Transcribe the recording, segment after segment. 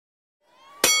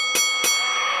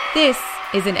This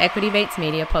is an Equity Mates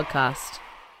Media podcast.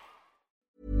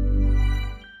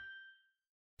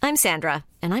 I'm Sandra,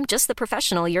 and I'm just the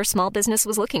professional your small business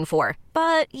was looking for.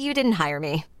 But you didn't hire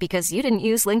me because you didn't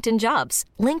use LinkedIn Jobs.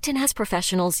 LinkedIn has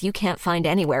professionals you can't find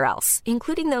anywhere else,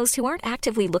 including those who aren't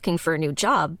actively looking for a new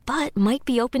job, but might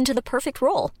be open to the perfect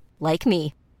role, like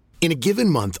me. In a given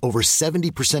month, over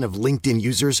 70% of LinkedIn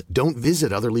users don't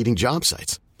visit other leading job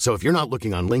sites. So if you're not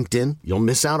looking on LinkedIn, you'll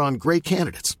miss out on great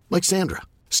candidates like Sandra.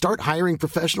 Start hiring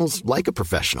professionals like a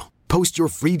professional. Post your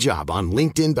free job on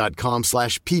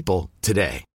linkedin.com/people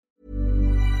today.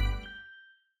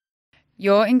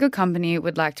 You're in good company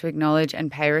would like to acknowledge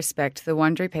and pay respect to the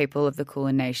Wurundjeri people of the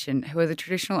Kulin Nation, who are the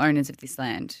traditional owners of this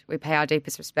land. We pay our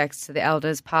deepest respects to the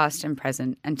elders past and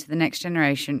present, and to the next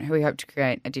generation who we hope to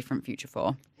create a different future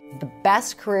for. The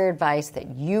best career advice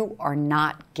that you are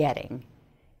not getting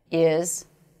is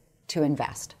to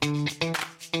invest.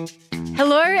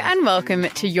 Hello and welcome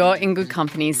to You're in Good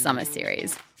Company's summer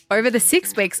series. Over the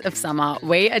 6 weeks of summer,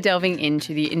 we are delving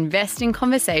into the investing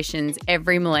conversations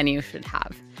every millennial should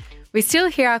have. We still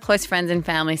hear our close friends and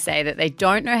family say that they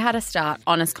don't know how to start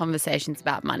honest conversations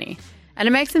about money, and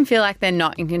it makes them feel like they're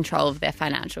not in control of their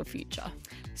financial future.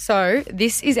 So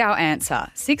this is our answer: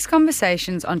 6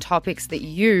 conversations on topics that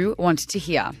you wanted to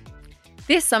hear.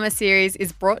 This summer series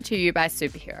is brought to you by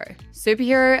Superhero.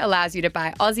 Superhero allows you to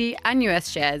buy Aussie and US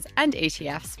shares and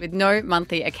ETFs with no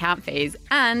monthly account fees,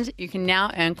 and you can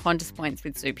now earn Qantas points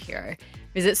with Superhero.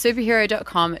 Visit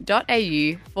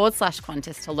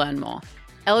superhero.com.au/Qantas to learn more.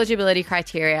 Eligibility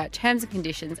criteria, terms and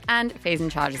conditions, and fees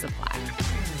and charges apply.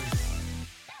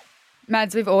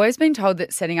 Mads, we've always been told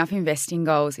that setting up investing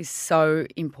goals is so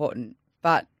important,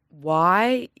 but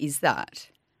why is that?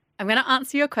 I'm going to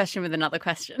answer your question with another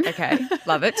question. Okay,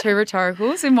 love it. 2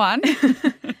 rhetoricals in one.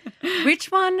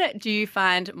 Which one do you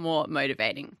find more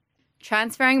motivating?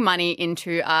 Transferring money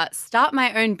into a start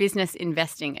my own business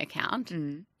investing account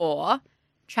or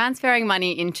transferring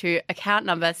money into account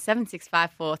number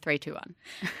 7654321?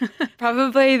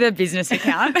 Probably the business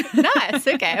account. Nice.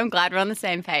 Okay. I'm glad we're on the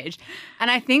same page.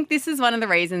 And I think this is one of the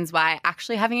reasons why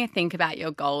actually having a think about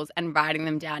your goals and writing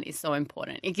them down is so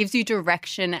important. It gives you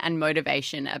direction and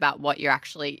motivation about what you're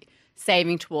actually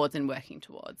saving towards and working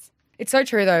towards. It's so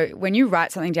true, though. When you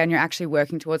write something down, you're actually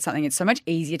working towards something. It's so much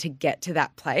easier to get to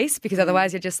that place because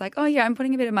otherwise you're just like, oh, yeah, I'm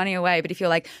putting a bit of money away. But if you're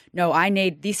like, no, I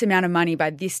need this amount of money by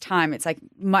this time, it's like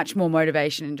much more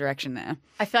motivation and direction there.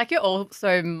 I feel like you're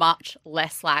also much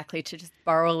less likely to just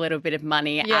borrow a little bit of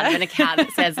money out of an account that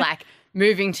says like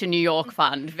moving to New York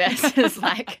fund versus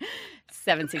like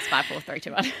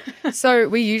 7654321. So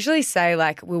we usually say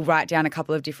like we'll write down a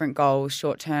couple of different goals,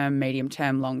 short term, medium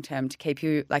term, long term, to keep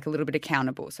you like a little bit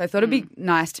accountable. So I thought it'd be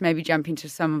nice to maybe jump into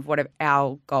some of what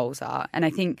our goals are. And I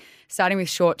think starting with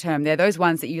short term, they're those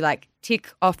ones that you like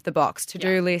tick off the box,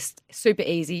 to-do list, super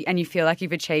easy, and you feel like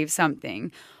you've achieved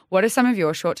something. What are some of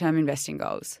your short term investing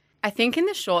goals? I think in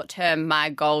the short term,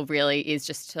 my goal really is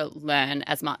just to learn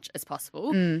as much as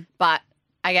possible. But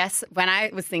I guess when I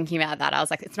was thinking about that, I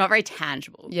was like, it's not very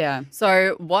tangible. Yeah.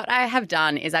 So what I have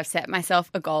done is I've set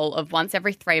myself a goal of once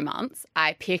every 3 months,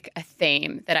 I pick a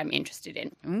theme that I'm interested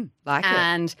in.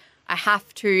 And I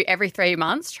have to, every 3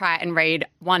 months, try and read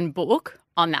one book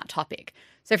on that topic.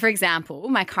 So, for example,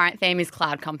 my current theme is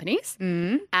cloud companies.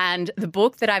 And the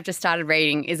book that I've just started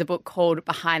reading is a book called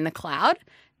Behind the Cloud.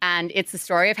 And it's the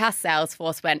story of how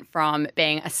Salesforce went from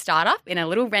being a startup in a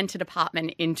little rented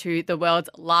apartment into the world's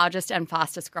largest and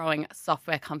fastest growing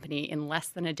software company in less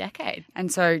than a decade.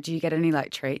 And so do you get any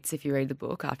like treats if you read the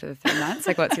book after the 3 months?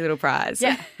 Like what's your little prize?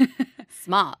 Yeah.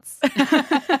 Smarts.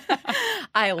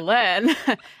 I learn.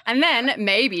 And then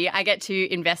maybe I get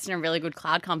to invest in a really good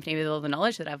cloud company with all the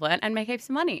knowledge that I've learned and make heaps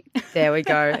of money. There we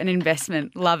go. An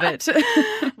investment. Love it.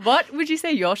 What would you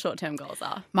say your short-term goals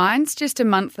are? Mine's just a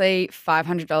monthly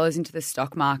 $500 into the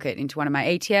stock market, into one of my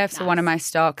ETFs or one of my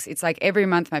stocks. It's like every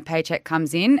month my paycheck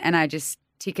comes in and I just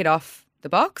tick it off the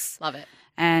box. Love it.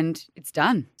 And it's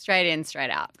done. Straight in,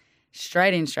 straight out.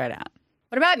 Straight in, straight out.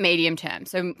 What about medium term?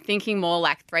 So thinking more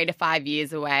like 3 to 5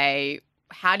 years away,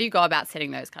 how do you go about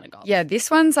setting those kind of goals? Yeah,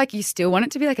 this one's like you still want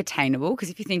it to be like attainable because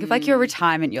if you think of like your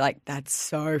retirement, you're like, that's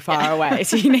so far away.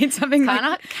 So you need something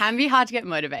can be hard to get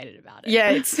motivated about it. Yeah,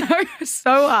 it's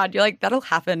so hard. You're like, that'll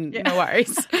happen, no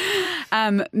worries.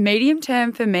 Medium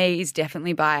term for me is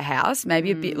definitely buy a house,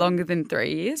 maybe a bit longer than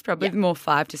 3 years, probably more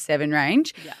 5 to 7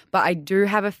 range. Yeah. But I do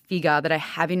have a figure that I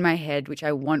have in my head which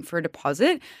I want for a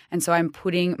deposit. And so I'm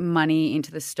putting money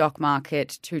into the stock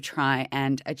market to try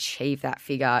and achieve that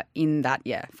figure in that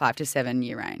 5 to 7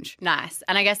 year range. Nice.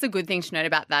 And I guess the good thing to note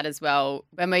about that as well,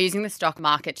 when we're using the stock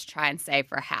market to try and save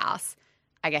for a house,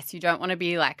 I guess you don't want to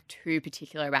be like too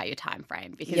particular about your time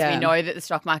frame because we know that the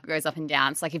stock market goes up and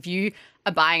down. So like if you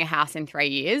are buying a house in 3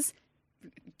 years,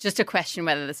 just a question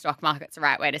whether the stock market's the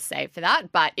right way to save for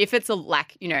that. But if it's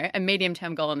a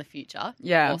medium-term goal in the future,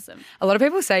 awesome. A lot of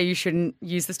people say you shouldn't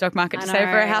use the stock market to save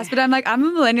for a house, but I'm like, I'm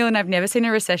a millennial and I've never seen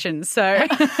a recession, so...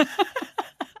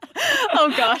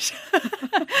 Oh, gosh.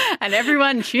 And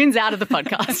everyone tunes out of the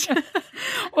podcast.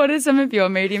 What are some of your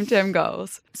medium-term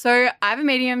goals? So I have a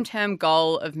medium-term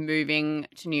goal of moving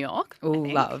to New York. Oh,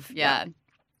 love. Yeah.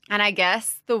 And I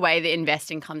guess the way that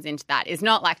investing comes into that is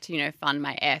not like to, fund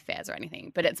my airfares or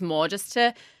anything, but it's more just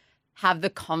to have the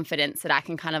confidence that I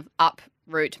can kind of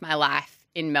uproot my life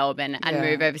in Melbourne and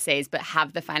move overseas, but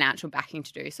have the financial backing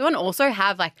to do so. And also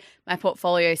have like my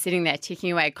portfolio sitting there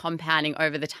ticking away, compounding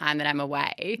over the time that I'm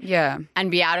away. Yeah. And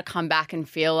be able to come back and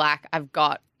feel like I've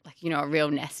got a real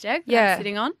nest egg that I'm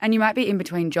sitting on. And you might be in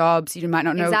between jobs. You might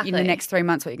not know in the next 3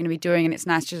 months what you're going to be doing, and it's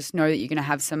nice to just know that you're going to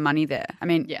have some money there. I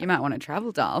mean, you might want to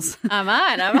travel, dolls. I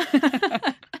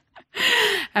might.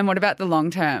 And what about the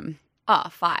long term? Oh,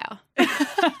 FIRE.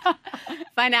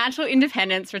 Financial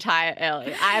independence, retire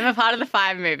early. I am a part of the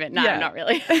FIRE movement. No, not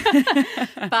really.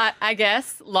 But I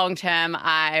guess long term,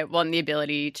 I want the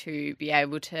ability to be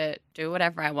able to do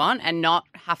whatever I want and not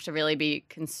have to really be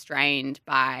constrained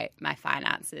by my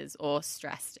finances or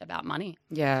stressed about money.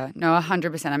 Yeah, no,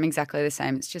 100%. I'm exactly the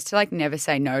same. It's just to like never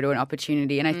say no to an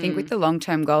opportunity. And I think with the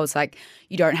long-term goals, like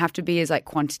you don't have to be as like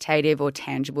quantitative or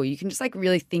tangible. You can just like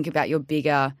really think about your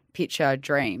bigger picture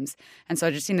dreams. And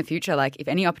so just in the future, like if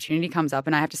any opportunity comes up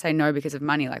and I have to say no because of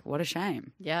money, like what a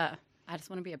shame. Yeah, I just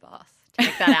want to be a boss.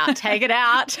 Take that out. Take it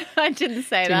out. I didn't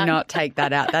say that. Do not take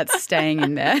that out. That's staying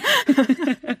in there.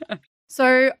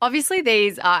 So obviously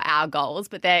these are our goals,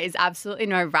 but there is absolutely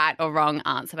no right or wrong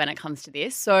answer when it comes to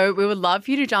this. So we would love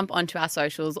for you to jump onto our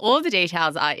socials. All of the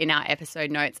details are in our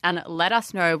episode notes and let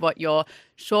us know what your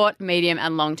short, medium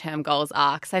and long-term goals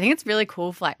are because I think it's really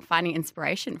cool for like finding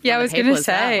inspiration from I was going to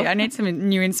say, I need some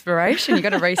new inspiration. You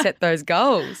got to reset those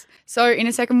goals. So in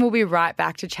a second, we'll be right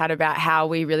back to chat about how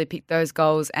we really pick those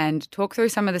goals and talk through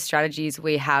some of the strategies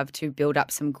we have to build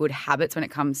up some good habits when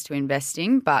it comes to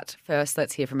investing. But first,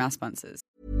 let's hear from our sponsors.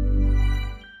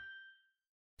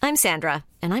 I'm Sandra,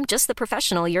 and I'm just the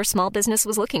professional your small business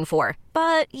was looking for.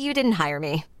 But you didn't hire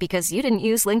me because you didn't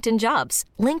use LinkedIn Jobs.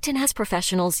 LinkedIn has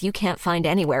professionals you can't find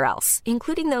anywhere else,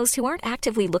 including those who aren't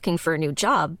actively looking for a new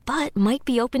job, but might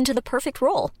be open to the perfect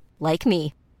role, like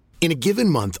me. In a given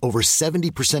month, over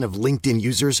 70% of LinkedIn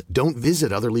users don't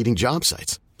visit other leading job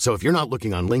sites. So if you're not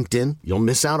looking on LinkedIn, you'll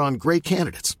miss out on great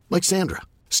candidates like Sandra.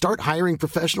 Start hiring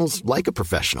professionals like a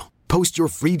professional. Post your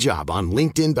free job on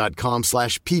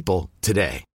linkedin.com/people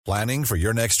today. Planning for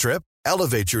your next trip?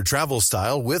 Elevate your travel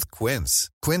style with Quince.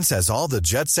 Quince has all the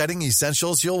jet-setting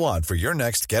essentials you'll want for your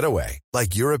next getaway,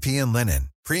 like European linen,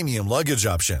 premium luggage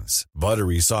options,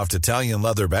 buttery soft Italian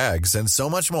leather bags, and so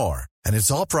much more. And it's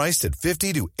all priced at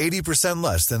 50 to 80%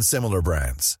 less than similar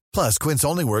brands. Plus, Quince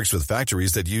only works with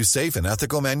factories that use safe and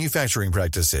ethical manufacturing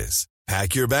practices.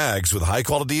 Pack your bags with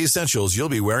high-quality essentials you'll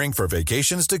be wearing for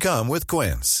vacations to come with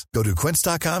Quince. Go to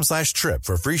quince.com/trip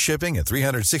for free shipping and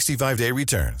 365-day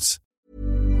returns.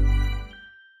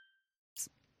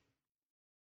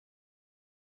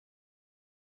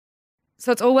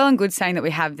 So it's all well and good saying that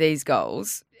we have these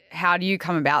goals. How do you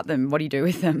come about them? What do you do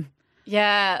with them?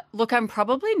 Yeah, look, I'm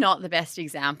probably not the best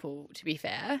example, to be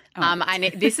fair.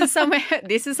 This is something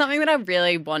that I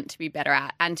really want to be better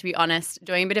at. And to be honest,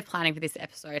 doing a bit of planning for this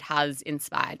episode has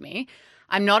inspired me.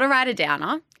 I'm not a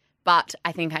writer-downer, but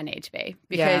I think I need to be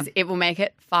because it will make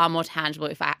it far more tangible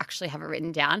if I actually have it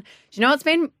written down. Do you know I'll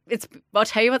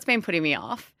tell you what's been putting me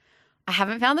off. I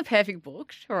haven't found the perfect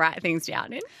book to write things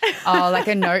down in. Oh, like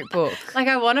a notebook. Like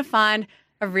I want to find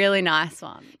a really nice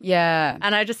one. Yeah.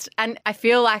 And I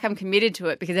feel like I'm committed to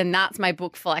it because then that's my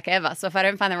book for like ever. So if I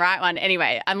don't find the right one,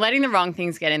 anyway, I'm letting the wrong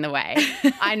things get in the way.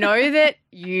 I know that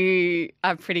you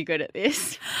are pretty good at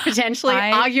this, potentially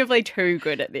arguably too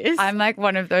good at this. I'm like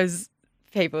one of those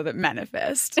people that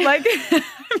manifest. Like,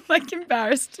 I'm like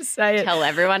embarrassssed to say it. Tell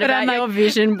everyone about your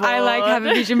vision board. I like have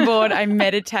a vision board. I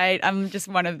meditate. I'm just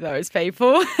one of those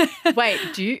people. Wait,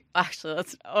 do you actually?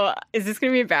 Is this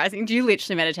going to be embarrassing? Do you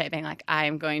literally meditate, being like, I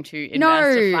am going to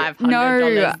invest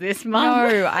 $500 this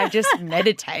month? No, I just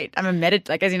meditate. I'm a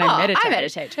meditate. I meditate. I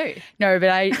meditate too. No, but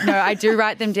I do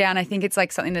write them down. I think it's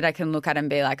like something that I can look at and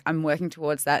be like, I'm working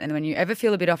towards that. And when you ever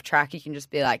feel a bit off track, you can just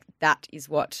be like, that is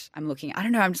what I'm looking at. I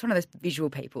don't know. I'm just one of those visual visual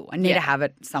people. I need to have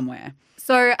it somewhere.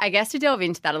 So I guess to delve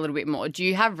into that a little bit more, do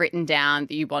you have written down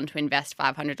that you want to invest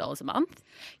 $500 a month?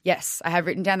 Yes, I have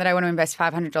written down that I want to invest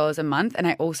 $500 a month, and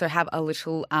I also have a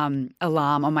little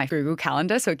alarm on my Google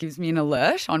Calendar, so it gives me an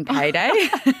alert on payday.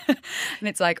 And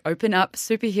it's like, open up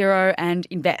Superhero and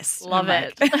invest. Love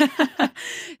it.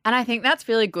 And I think that's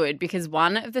really good because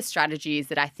one of the strategies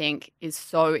that I think is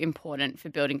so important for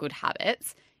building good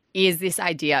habits is this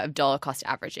idea of dollar cost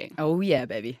averaging. Oh, yeah,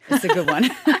 baby. That's a good one.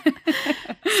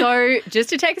 So just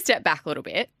to take a step back a little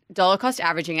bit, dollar cost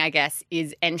averaging, I guess,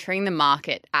 is entering the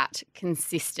market at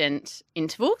consistent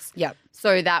intervals. Yep.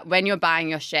 So that when you're buying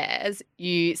your shares,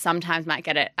 you sometimes might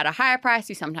get it at a higher price,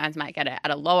 you sometimes might get it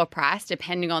at a lower price,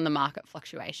 depending on the market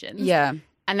fluctuations. Yeah.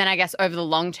 And then I guess over the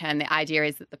long term, the idea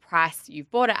is that the price you've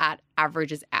bought it at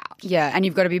averages out. Yeah, and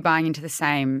you've got to be buying into the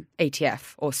same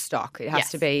ETF or stock. It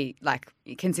has to be like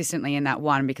consistently in that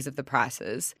one because of the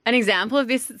prices. An example of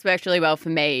this that's worked really well for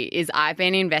me is I've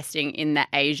been investing in the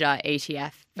Asia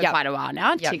ETF for quite a while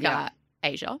now, ticker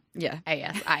Asia. Yeah.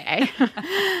 ASIA.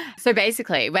 So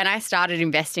basically, when I started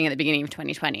investing at the beginning of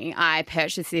 2020, I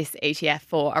purchased this ETF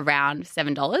for around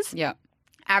 $7. Yeah.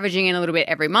 Averaging in a little bit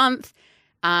every month.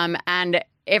 And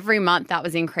every month that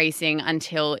was increasing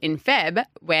until in Feb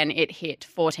when it hit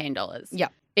 $14. Yeah.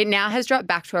 It now has dropped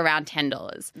back to around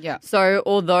 $10. Yeah. So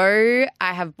although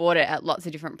I have bought it at lots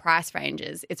of different price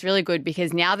ranges, it's really good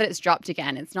because now that it's dropped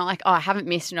again, it's not like, oh, I haven't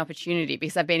missed an opportunity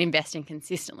because I've been investing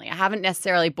consistently. I haven't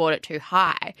necessarily bought it too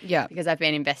high because I've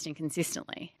been investing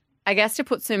consistently. I guess to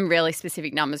put some really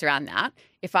specific numbers around that,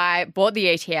 if I bought the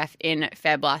ETF in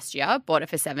Feb last year, bought it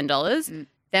for $7,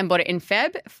 then bought it in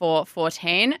Feb for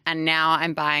 $14, and now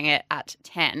I'm buying it at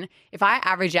 $10. If I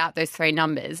average out those three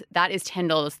numbers, that is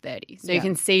 $10.30. So you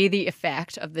can see the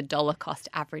effect of the dollar cost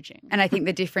averaging. And I think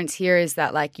the difference here is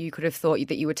that like you could have thought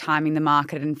that you were timing the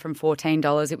market and from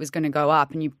 $14 it was going to go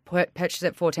up and you purchased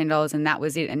at $14 and that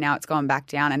was it and now it's gone back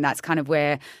down, and that's kind of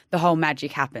where the whole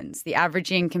magic happens. The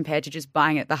averaging compared to just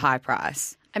buying at the high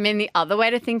price. I mean, the other way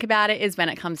to think about it is when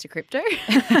it comes to crypto.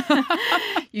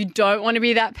 You don't want to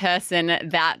be that person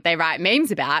that they write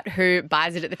memes about who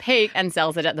buys it at the peak and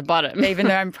sells it at the bottom. Even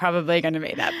though I'm probably going to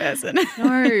be that person.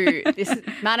 No, this is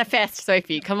manifest,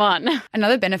 Sophie. Come on.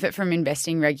 Another benefit from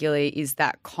investing regularly is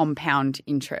that compound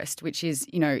interest, which is,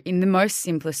 you know, in the most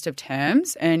simplest of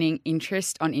terms, earning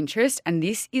interest on interest. And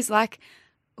this is like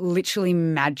literally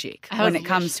magic when it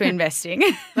comes to investing.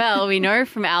 Well, we know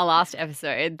from our last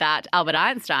episode that Albert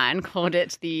Einstein called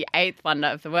it the eighth wonder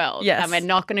of the world. Yes. And we're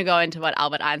not going to go into what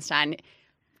Albert Einstein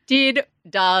did,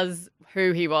 does,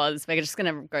 who he was. We're just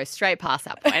going to go straight past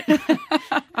that point.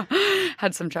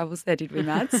 Had some troubles there, did we,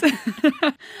 Mads?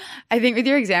 I think with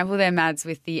your example there, Mads,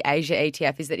 with the Asia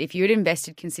ETF is that if you had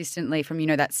invested consistently from, you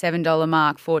know, that $7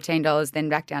 mark, $14, then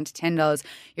back down to $10,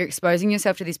 you're exposing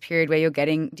yourself to this period where you're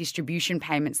getting distribution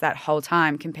payments that whole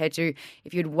time compared to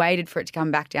if you'd waited for it to come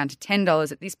back down to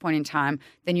 $10 at this point in time,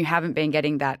 then you haven't been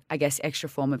getting that, I guess, extra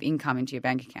form of income into your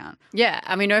bank account. Yeah.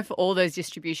 And we know for all those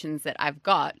distributions that I've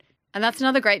got, and that's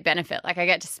another great benefit. Like I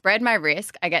get to spread my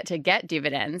risk, I get to get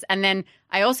dividends, and then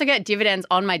I also get dividends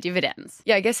on my dividends.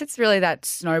 Yeah, I guess it's really that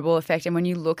snowball effect. And when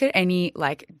you look at any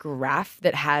like graph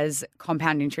that has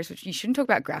compound interest, which you shouldn't talk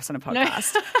about graphs on a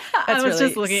podcast. No. That's I was really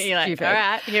just looking at you like, stupid. all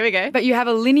right, here we go. But you have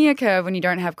a linear curve when you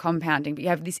don't have compounding, but you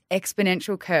have this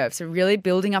exponential curve. So really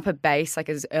building up a base like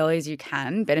as early as you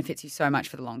can benefits you so much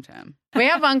for the long term. We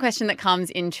have one question that comes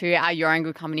into our Your Own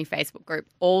Good Company Facebook group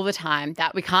all the time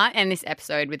that we can't end this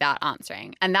episode without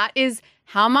answering. And that is,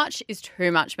 how much is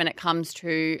too much when it comes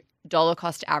to dollar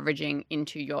cost averaging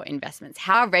into your investments?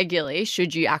 How regularly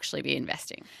should you actually be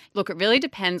investing? Look, it really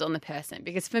depends on the person,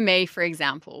 because for me, for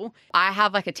example, I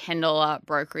have like a $10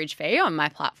 brokerage fee on my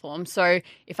platform. So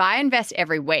if I invest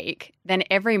every week, then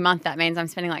every month that means I'm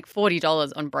spending like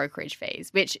 $40 on brokerage fees,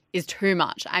 which is too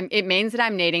much. It means that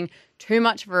I'm needing too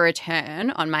much of a return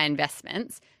on my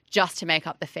investments just to make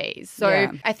up the fees.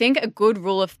 So I think a good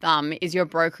rule of thumb is your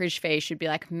brokerage fee should be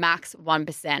like max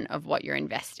 1% of what you're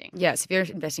investing. Yeah, so if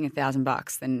you're investing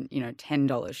 $1,000, then, you know,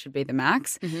 $10 should be the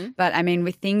max. Mm-hmm. But I mean,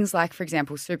 with things like, for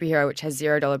example, Superhero, which has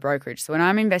 $0 brokerage. So when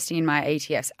I'm investing in my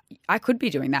ETFs, I could be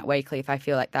doing that weekly if I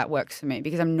feel like that works for me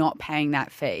because I'm not paying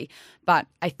that fee. But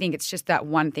I think it's just that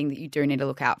one thing that you do need to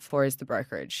look out for is the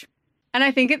brokerage. And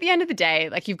I think at the end of the day,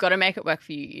 like, you've got to make it work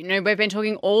for you. You know, we've been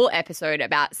talking all episode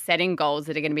about setting goals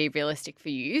that are going to be realistic for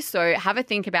you. So have a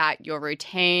think about your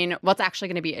routine, what's actually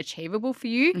going to be achievable for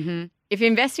you. Mm-hmm. If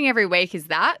investing every week is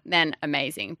that, then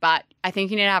amazing. But I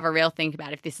think you need to have a real think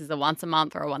about if this is a once a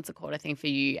month or a once a quarter thing for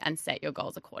you and set your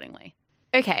goals accordingly.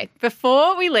 Okay,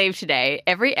 before we leave today,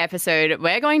 every episode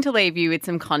we're going to leave you with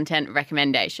some content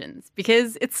recommendations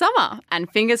because it's summer and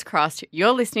fingers crossed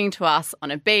you're listening to us on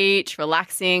a beach,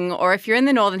 relaxing, or if you're in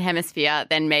the Northern Hemisphere,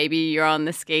 then maybe you're on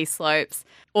the ski slopes,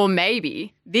 or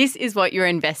maybe this is what you're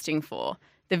investing for.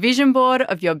 The vision board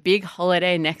of your big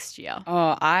holiday next year.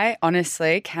 Oh, I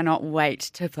honestly cannot wait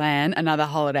to plan another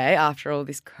holiday after all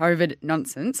this COVID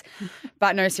nonsense.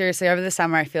 But no, seriously, over the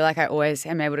summer, I feel like I always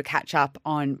am able to catch up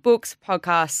on books,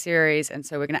 podcasts, series. And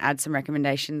so we're going to add some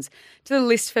recommendations to the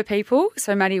list for people.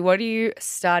 So Maddie, what are you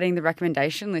starting the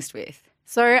recommendation list with?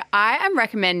 So I am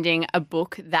recommending a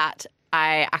book that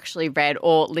I actually read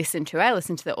or listened to. I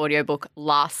listened to the audiobook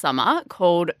last summer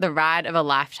called The Ride of a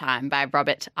Lifetime by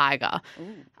Robert Iger.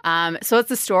 So it's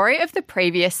the story of the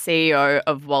previous CEO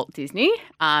of Walt Disney,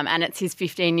 and it's his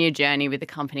 15-year journey with the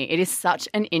company. It is such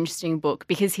an interesting book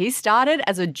because he started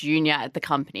as a junior at the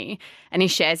company and he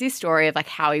shares his story of like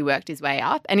how he worked his way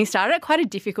up, and he started at quite a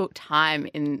difficult time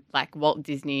in like Walt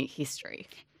Disney history.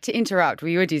 To interrupt, were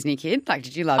you a Disney kid? Like,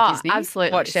 did you love Disney?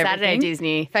 Absolutely. Watched everything? Saturday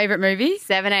Disney. Favorite movie?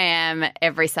 7 a.m.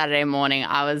 every Saturday morning.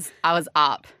 I was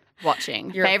up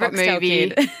watching. You're Favorite a Foxtel movie?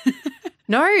 Kid.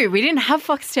 No, we didn't have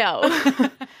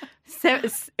Foxtel.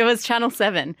 It was Channel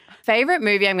 7. Favorite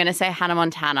movie, I'm going to say Hannah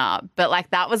Montana, but like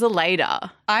that was a later.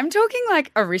 I'm talking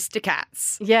like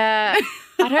Aristocats. Yeah.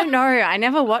 I don't know. I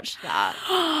never watched that.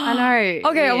 I know.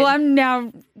 Okay, Weird. well, I'm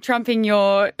now trumping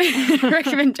your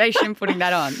recommendation, putting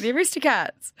that on. The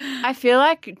Aristocats. I feel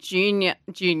like junior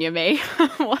me.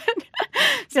 What?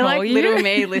 I feel like you? little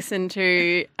me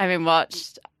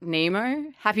watched Nemo,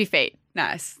 Happy Feet.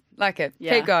 Nice. Like it.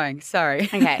 Yeah. Keep going. Sorry.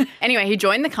 Okay. Anyway, he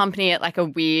joined the company at like a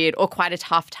weird or quite a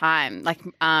tough time. Like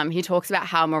he talks about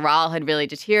how morale had really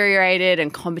deteriorated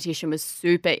and competition was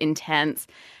super intense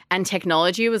and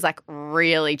technology was like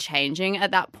really changing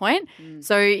at that point.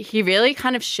 So he really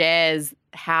kind of shares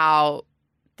how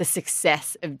the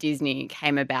success of Disney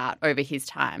came about over his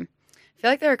time. I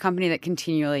feel like they're a company that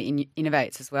continually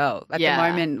innovates as well. At the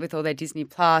moment, with all their Disney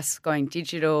Plus going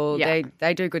digital,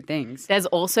 they do good things. There's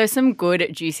also some good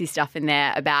juicy stuff in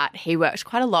there about he worked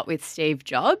quite a lot with Steve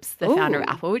Jobs, the founder of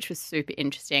Apple, which was super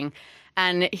interesting.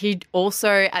 And he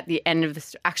also at the end of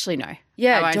the actually no.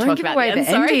 Yeah, I won't don't talk give about away the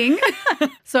ending.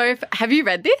 So have you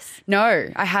read this? No,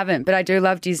 I haven't, but I do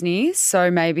love Disney,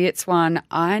 so maybe it's one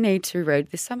I need to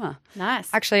read this summer. Nice.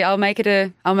 Actually, I'll make it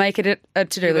a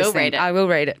to-do You will list. read it. I will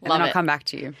read it, and Love then I'll it. come back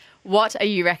to you. What are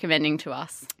you recommending to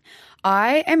us?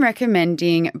 I am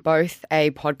recommending both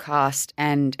a podcast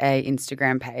and a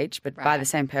Instagram page, but by the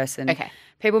same person. Okay.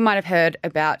 People might have heard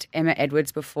about Emma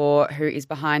Edwards before, who is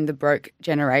behind the Broke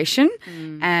Generation.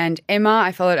 And Emma,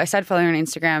 I started following her on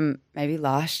Instagram maybe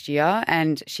last year,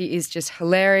 and she is just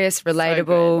hilarious,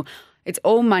 relatable. It's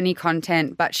all money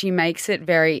content, but she makes it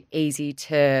very easy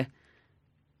to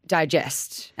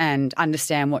digest and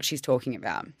understand what she's talking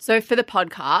about. So for the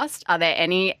podcast, are there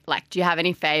any, do you have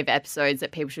any fave episodes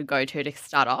that people should go to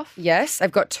start off? Yes,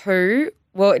 I've got two.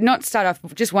 Well, not start off,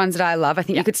 just ones that I love. I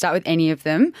think you could start with any of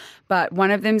them. But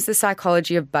one of them's the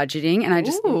psychology of budgeting, and I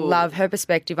just love her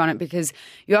perspective on it because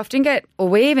you often get, or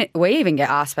we even get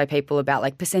asked by people about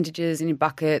like percentages and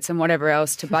buckets and whatever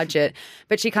else to budget.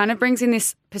 But she kind of brings in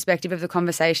this perspective of the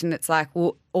conversation that's like,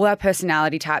 well, all our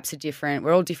personality types are different.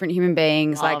 We're all different human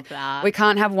beings. Love that. We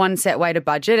can't have one set way to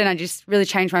budget. And I just really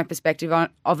changed my perspective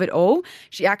of it all.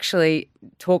 She actually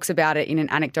talks about it in an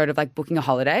anecdote of like booking a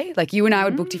holiday. Like you and I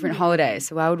would book different holidays.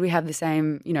 So why would we have the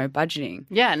same, budgeting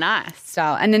Yeah, nice.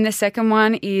 style? And then the second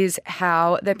one is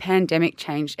how the pandemic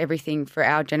changed everything for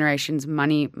our generation's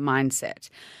money mindset,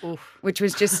 which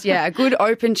was just, a good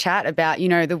open chat about,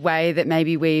 the way that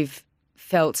maybe we've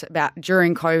felt about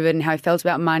during COVID and how I felt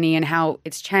about money and how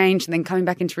it's changed and then coming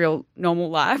back into real normal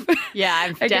life. Yeah,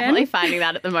 I'm Again. definitely finding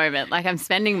that at the moment. Like I'm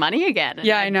spending money again. And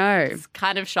I know. It's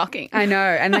kind of shocking. I know.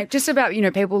 And like just about,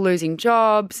 people losing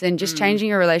jobs and just changing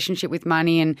your relationship with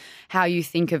money and how you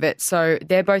think of it. So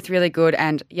they're both really good.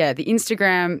 And the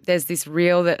Instagram, there's this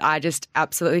reel that I just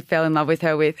absolutely fell in love with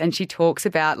her with. And she talks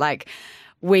about like,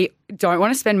 we don't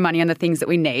want to spend money on the things that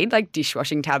we need, like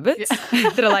dishwashing tablets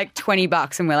that are like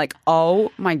 $20. And we're like,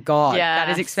 oh my God, that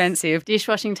is expensive.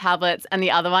 Dishwashing tablets. And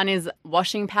the other one is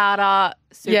washing powder,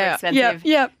 super expensive.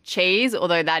 Yep. Cheese,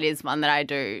 although that is one that I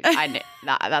do.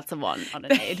 That's a one on a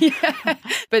need.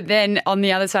 But then on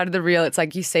the other side of the reel, it's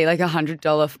like you see like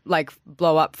 $100 like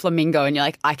blow up flamingo and you're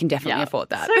like, I can definitely afford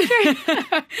that. So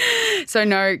true. So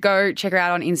no, go check her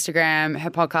out on Instagram, her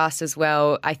podcast as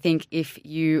well. I think if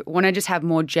you want to just have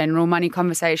more general general money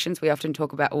conversations. We often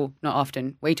talk about, well, not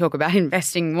often, we talk about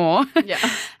investing more. Yeah.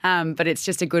 But it's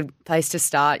just a good place to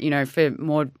start, for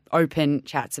more open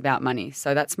chats about money.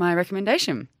 So that's my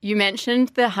recommendation. You mentioned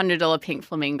the $100 pink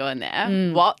flamingo in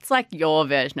there. What's like your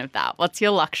version of that? What's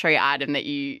your luxury item that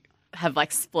you have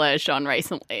like splurged on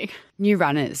recently? New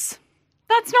runners.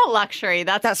 That's not luxury.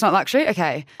 That's not luxury?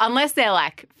 Okay. Unless they're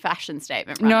like fashion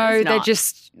statement runners. No, they're not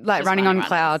just like just running on runners.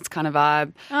 clouds kind of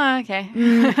vibe. Oh, okay.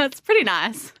 That's pretty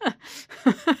nice.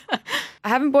 I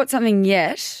haven't bought something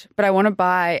yet, but I want to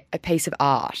buy a piece of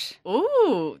art.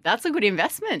 Ooh, that's a good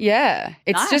investment. Yeah.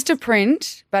 It's Nice. just a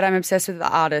print, but I'm obsessed with the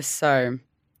artist, so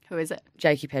Who is it?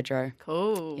 Jakey Pedro.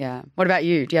 Cool. Yeah. What about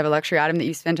you? Do you have a luxury item that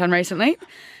you spent on recently?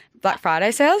 Black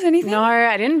Friday sales, anything? No,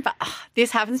 I didn't. But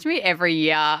this happens to me every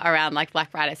year around like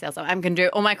Black Friday sales. I'm going to do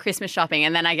all my Christmas shopping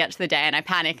and then I get to the day and I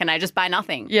panic and I just buy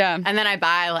nothing. Yeah. And then I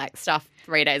buy like stuff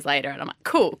 3 days later and I'm like,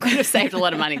 cool, could have saved a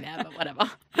lot of money there, but whatever.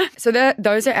 So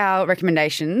those are our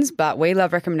recommendations, but we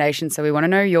love recommendations, so we want to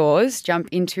know yours. Jump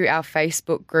into our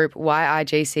Facebook group,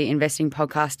 YIGC Investing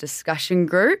Podcast Discussion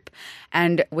Group,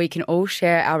 and we can all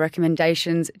share our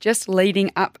recommendations just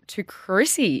leading up to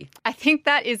Chrissy. I think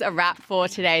that is a wrap for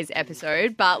today's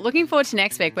episode, but looking forward to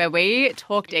next week where we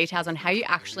talk details on how you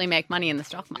actually make money in the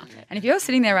stock market. And if you're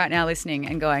sitting there right now listening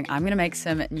and going, I'm going to make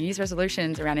some New Year's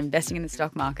resolutions around investing in the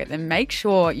stock market, then make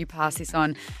sure you pass this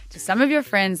on to some of your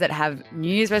friends that have New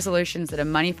Year's resolutions that are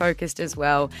money focused as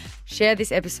well. Share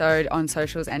this episode on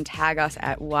socials and tag us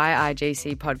at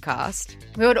YIGC Podcast.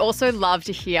 We would also love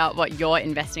to hear what your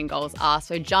investing goals are,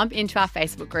 so jump into our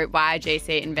Facebook group,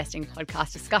 YIGC Investing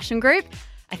Podcast Discussion Group.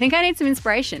 I think I need some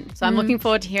inspiration, so I'm looking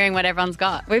forward to hearing what everyone's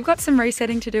got. We've got some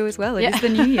resetting to do as well. It is the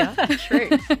new year. True.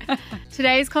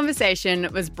 Today's conversation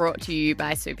was brought to you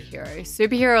by Superhero.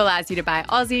 Superhero allows you to buy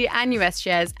Aussie and US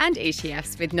shares and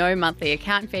ETFs with no monthly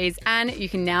account fees, and you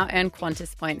can now earn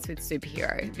Qantas points with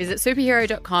Superhero. Visit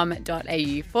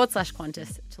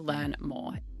superhero.com.au/Qantas to learn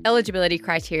more. Eligibility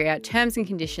criteria, terms and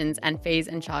conditions, and fees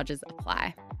and charges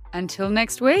apply. Until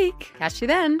next week. Catch you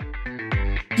then.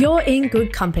 You're in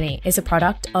Good Company is a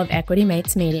product of Equity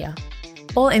Mates Media.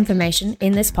 All information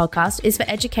in this podcast is for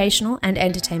educational and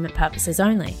entertainment purposes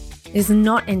only. It is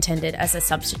not intended as a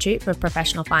substitute for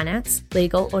professional finance,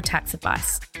 legal, or tax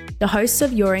advice. The hosts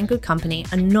of You're in Good Company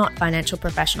are not financial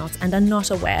professionals and are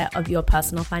not aware of your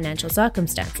personal financial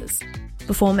circumstances.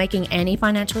 Before making any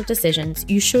financial decisions,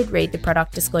 you should read the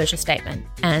product disclosure statement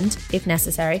and, if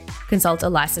necessary, consult a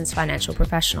licensed financial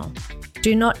professional.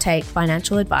 Do not take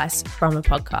financial advice from a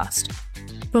podcast.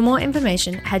 For more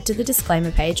information, head to the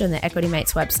disclaimer page on the Equity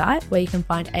Mates website, where you can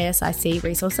find ASIC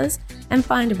resources and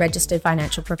find a registered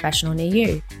financial professional near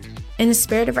you. In the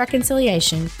spirit of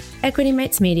reconciliation, Equity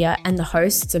Mates Media and the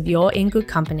hosts of You're in Good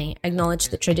Company acknowledge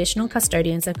the traditional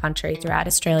custodians of country throughout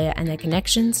Australia and their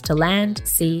connections to land,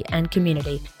 sea, and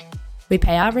community. We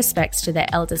pay our respects to their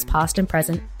elders past and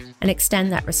present and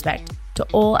extend that respect to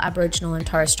all Aboriginal and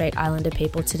Torres Strait Islander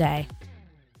people today.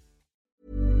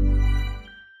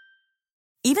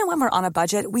 Even when we're on a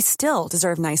budget, we still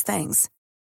deserve nice things.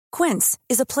 Quince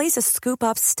is a place to scoop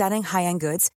up stunning high-end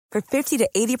goods for 50 to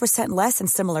 80% less than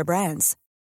similar brands.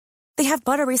 They have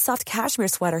buttery soft cashmere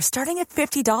sweaters starting at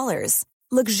 $50,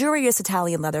 luxurious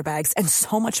Italian leather bags, and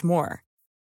so much more.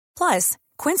 Plus,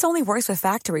 Quince only works with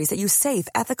factories that use safe,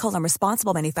 ethical, and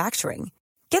responsible manufacturing.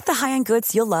 Get the high-end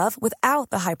goods you'll love without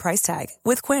the high price tag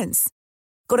with Quince.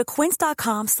 Go to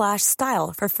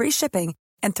quince.com/style for free shipping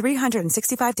and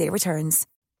 365-day returns.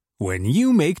 When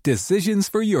you make decisions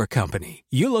for your company,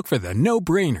 you look for the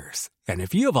no-brainers. And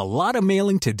if you have a lot of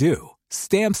mailing to do,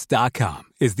 Stamps.com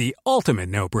is the ultimate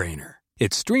no-brainer.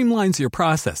 It streamlines your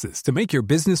processes to make your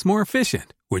business more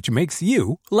efficient, which makes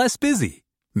you less busy.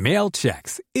 Mail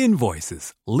checks,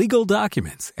 invoices, legal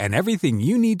documents, and everything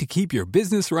you need to keep your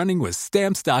business running with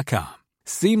Stamps.com.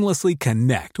 Seamlessly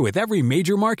connect with every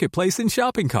major marketplace and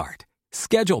shopping cart.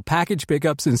 Schedule package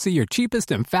pickups and see your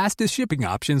cheapest and fastest shipping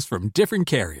options from different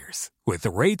carriers, with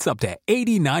rates up to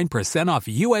 89% off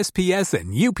USPS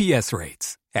and UPS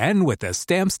rates. And with the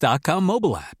Stamps.com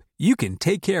mobile app, you can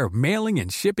take care of mailing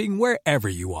and shipping wherever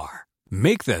you are.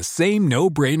 Make the same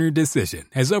no-brainer decision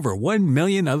as over 1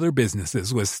 million other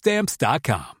businesses with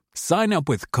Stamps.com. Sign up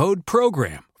with code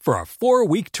PROGRAM for a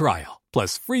 4-week trial,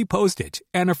 plus free postage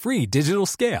and a free digital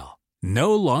scale.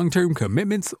 No long-term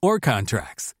commitments or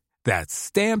contracts. That's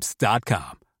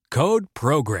Stamps.com. Code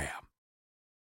PROGRAM.